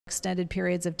extended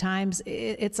periods of times,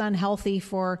 it's unhealthy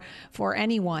for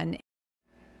anyone.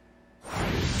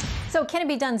 So can it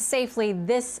be done safely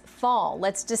this fall?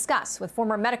 Let's discuss with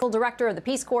former medical director of the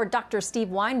Peace Corps, Dr. Steve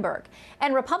Weinberg,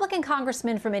 and Republican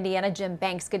Congressman from Indiana, Jim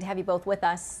Banks. Good to have you both with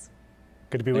us.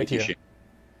 Good to be with you.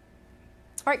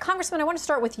 All right, Congressman, I want to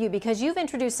start with you because you've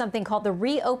introduced something called the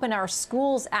Reopen Our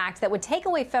Schools Act that would take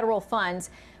away federal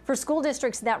funds for school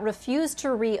districts that refuse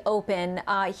to reopen.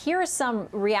 Here is some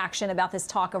reaction about this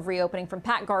talk of reopening from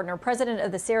Pat Gardner, president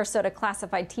of the Sarasota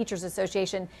Classified Teachers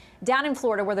Association down in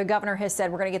Florida, where the governor has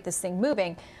said we're going to get this thing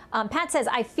moving. Pat says,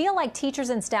 I feel like teachers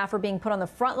and staff are being put on the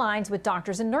front lines with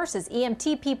doctors and nurses,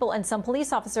 EMT people, and some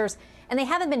police officers, and they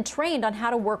haven't been trained on how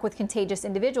to work with contagious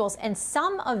individuals, and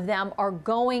some of them are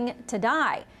going to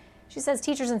die. She says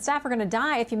teachers and staff are going to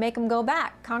die if you make them go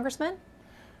back. Congressman?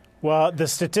 Well, the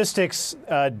statistics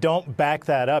don't back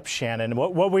that up, Shannon.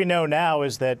 What we know now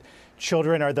is that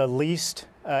children are the least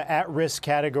at-risk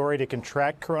category to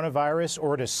contract coronavirus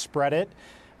or to spread it.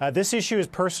 This issue is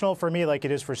personal for me like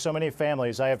it is for so many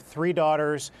families. I have 3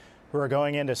 daughters who are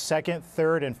going into 2nd,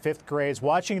 3rd, and 5th grades.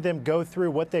 Watching them go through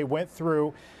what they went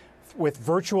through with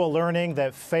virtual learning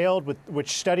that failed,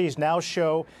 which studies now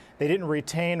show they didn't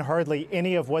retain hardly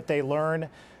any of what they learned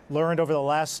over the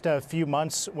last few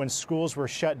months when schools were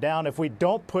shut down. If we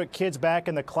don't put kids back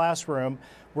in the classroom,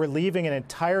 we're leaving an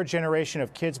entire generation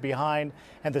of kids behind,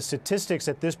 and the statistics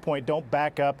at this point don't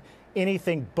back up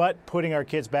anything but putting our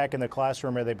kids back in the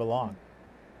classroom where they belong.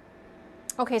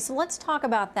 Okay, so let's talk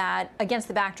about that against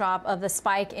the backdrop of the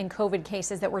spike in COVID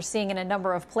cases that we're seeing in a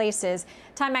number of places.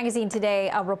 Time magazine today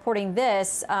reporting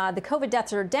this, the COVID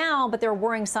deaths are down, but there are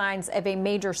worrying signs of a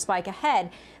major spike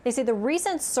ahead. They say the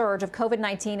recent surge of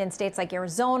COVID-19 in states like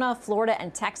Arizona, Florida,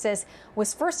 and Texas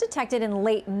was first detected in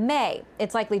late May.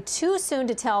 It's likely too soon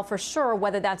to tell for sure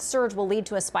whether that surge will lead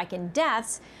to a spike in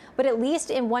deaths. But at least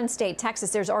in one state,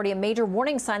 Texas, there's already a major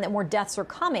warning sign that more deaths are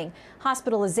coming.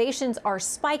 Hospitalizations are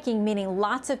spiking, meaning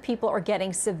lots of people are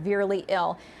getting severely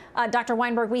ill. Dr.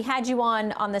 Weinberg, we had you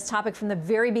on this topic from the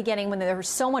very beginning when there was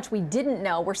so much we didn't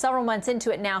know. We're several months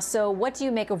into it now. So what do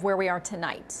you make of where we are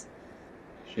tonight?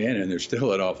 Shannon, there's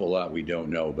still an awful lot we don't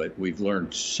know, but we've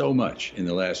learned so much in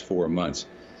the last 4 months.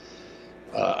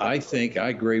 I think I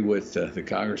agree with the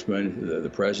congressman, the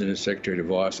president, Secretary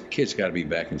DeVos. Kids got to be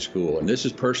back in school. And this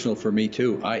is personal for me,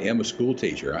 too. I am a school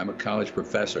teacher. I'm a college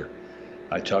professor.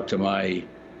 I talked to my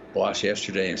boss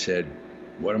yesterday and said,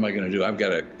 what am I going to do? I've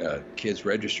got kids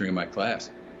registering in my class.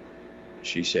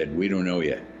 She said, we don't know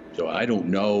yet. So I don't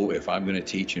know if I'm going to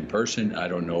teach in person. I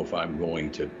don't know if I'm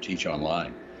going to teach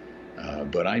online.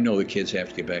 But I know the kids have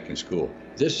to get back in school.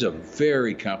 This is a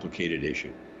very complicated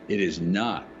issue. It is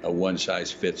not a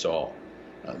one-size-fits-all.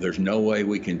 There's no way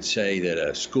we can say that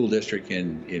a school district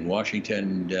in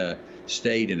Washington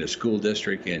State and a school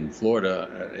district in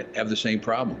Florida have the same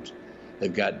problems.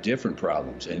 They've got different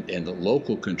problems, and the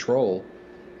local control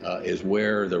is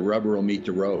where the rubber will meet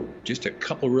the road. Just a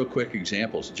couple real quick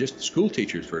examples. Just school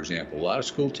teachers, for example. A lot of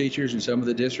school teachers in some of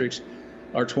the districts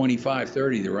are 25,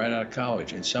 30. They're right out of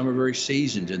college, and some are very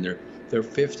seasoned, and they're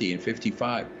 50 and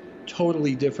 55.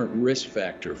 Totally different risk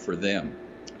factor for them.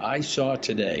 I saw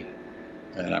today,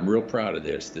 and I'm real proud of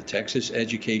this, the Texas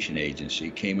Education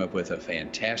Agency came up with a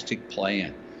fantastic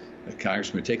plan.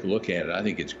 Congressman, take a look at it. I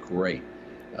think it's great.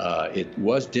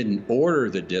 It didn't order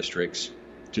the districts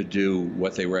to do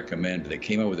what they recommend, but they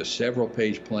came up with a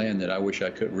several-page plan that I wish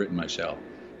I could have written myself.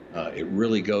 It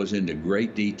really goes into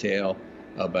great detail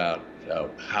about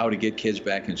how to get kids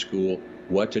back in school,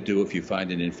 what to do if you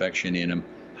find an infection in them,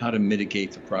 how to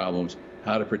mitigate the problems,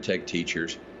 how to protect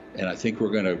teachers. And I think we're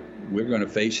going to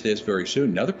face this very soon.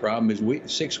 Another problem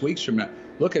is 6 weeks from now.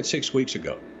 Look at 6 weeks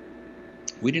ago.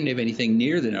 We didn't have anything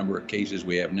near the number of cases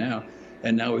we have now,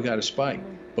 and now we've got a spike.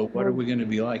 But what are we going to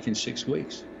be like in 6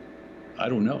 weeks? I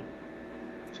don't know.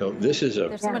 So there's so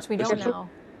much we don't know.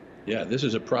 Yeah, this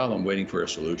is a problem waiting for a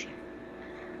solution.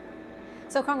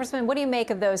 So, Congressman, what do you make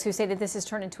of those who say that this has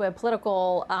turned into a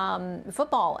political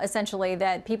football, essentially,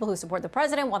 that people who support the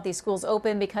president want these schools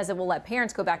open because it will let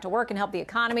parents go back to work and help the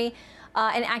economy,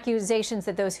 and accusations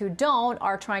that those who don't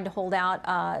are trying to hold out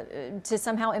to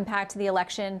somehow impact the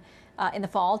election in the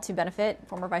fall to benefit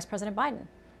former Vice President Biden?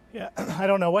 Yeah, I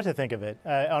don't know what to think of it.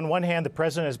 On one hand, the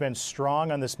president has been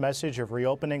strong on this message of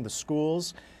reopening the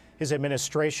schools. His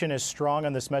administration is strong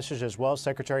on this message as well.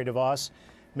 Secretary DeVos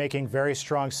making very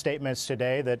strong statements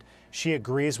today that she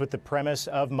agrees with the premise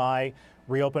of my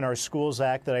Reopen Our Schools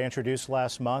Act that I introduced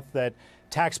last month, that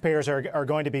taxpayers are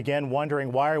going to begin wondering,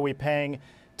 why are we paying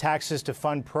taxes to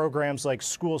fund programs like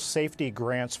school safety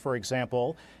grants, for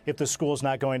example, if the school's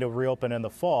not going to reopen in the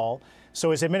fall.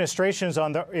 So his administration is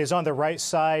on the right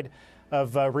side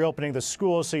of reopening the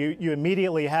schools. So you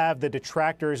immediately have the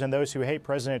detractors and those who hate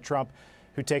President Trump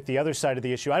who take the other side of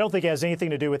the issue. I don't think it has anything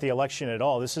to do with the election at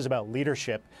all. This is about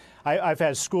leadership. I've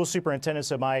had school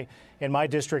superintendents in my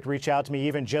district reach out to me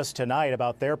even just tonight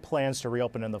about their plans to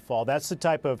reopen in the fall. That's the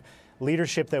type of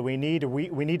leadership that we need.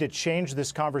 We need to change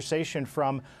this conversation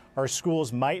from our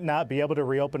schools might not be able to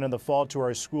reopen in the fall to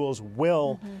our schools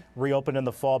will reopen in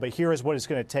the fall. But here is what it's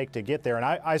going to take to get there. And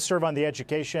I serve on the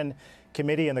Education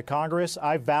Committee in the Congress.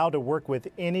 I vow to work with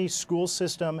any school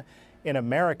system in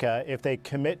America if they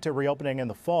commit to reopening in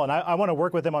the fall. And I want to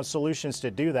work with them on solutions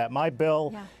to do that. My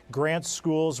bill grants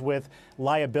schools with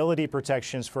liability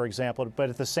protections, for example, but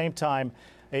at the same time,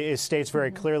 it states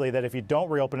very clearly that if you don't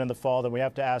reopen in the fall, then we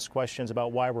have to ask questions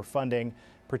about why we're funding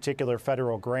particular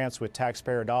federal grants with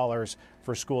taxpayer dollars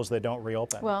for schools that don't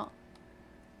reopen. Well,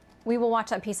 we will watch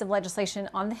that piece of legislation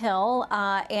on the Hill,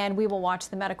 and we will watch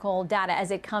the medical data as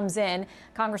it comes in.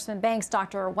 Congressman Banks,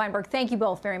 Dr. Weinberg, thank you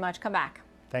both very much. Come back.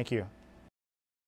 Thank you.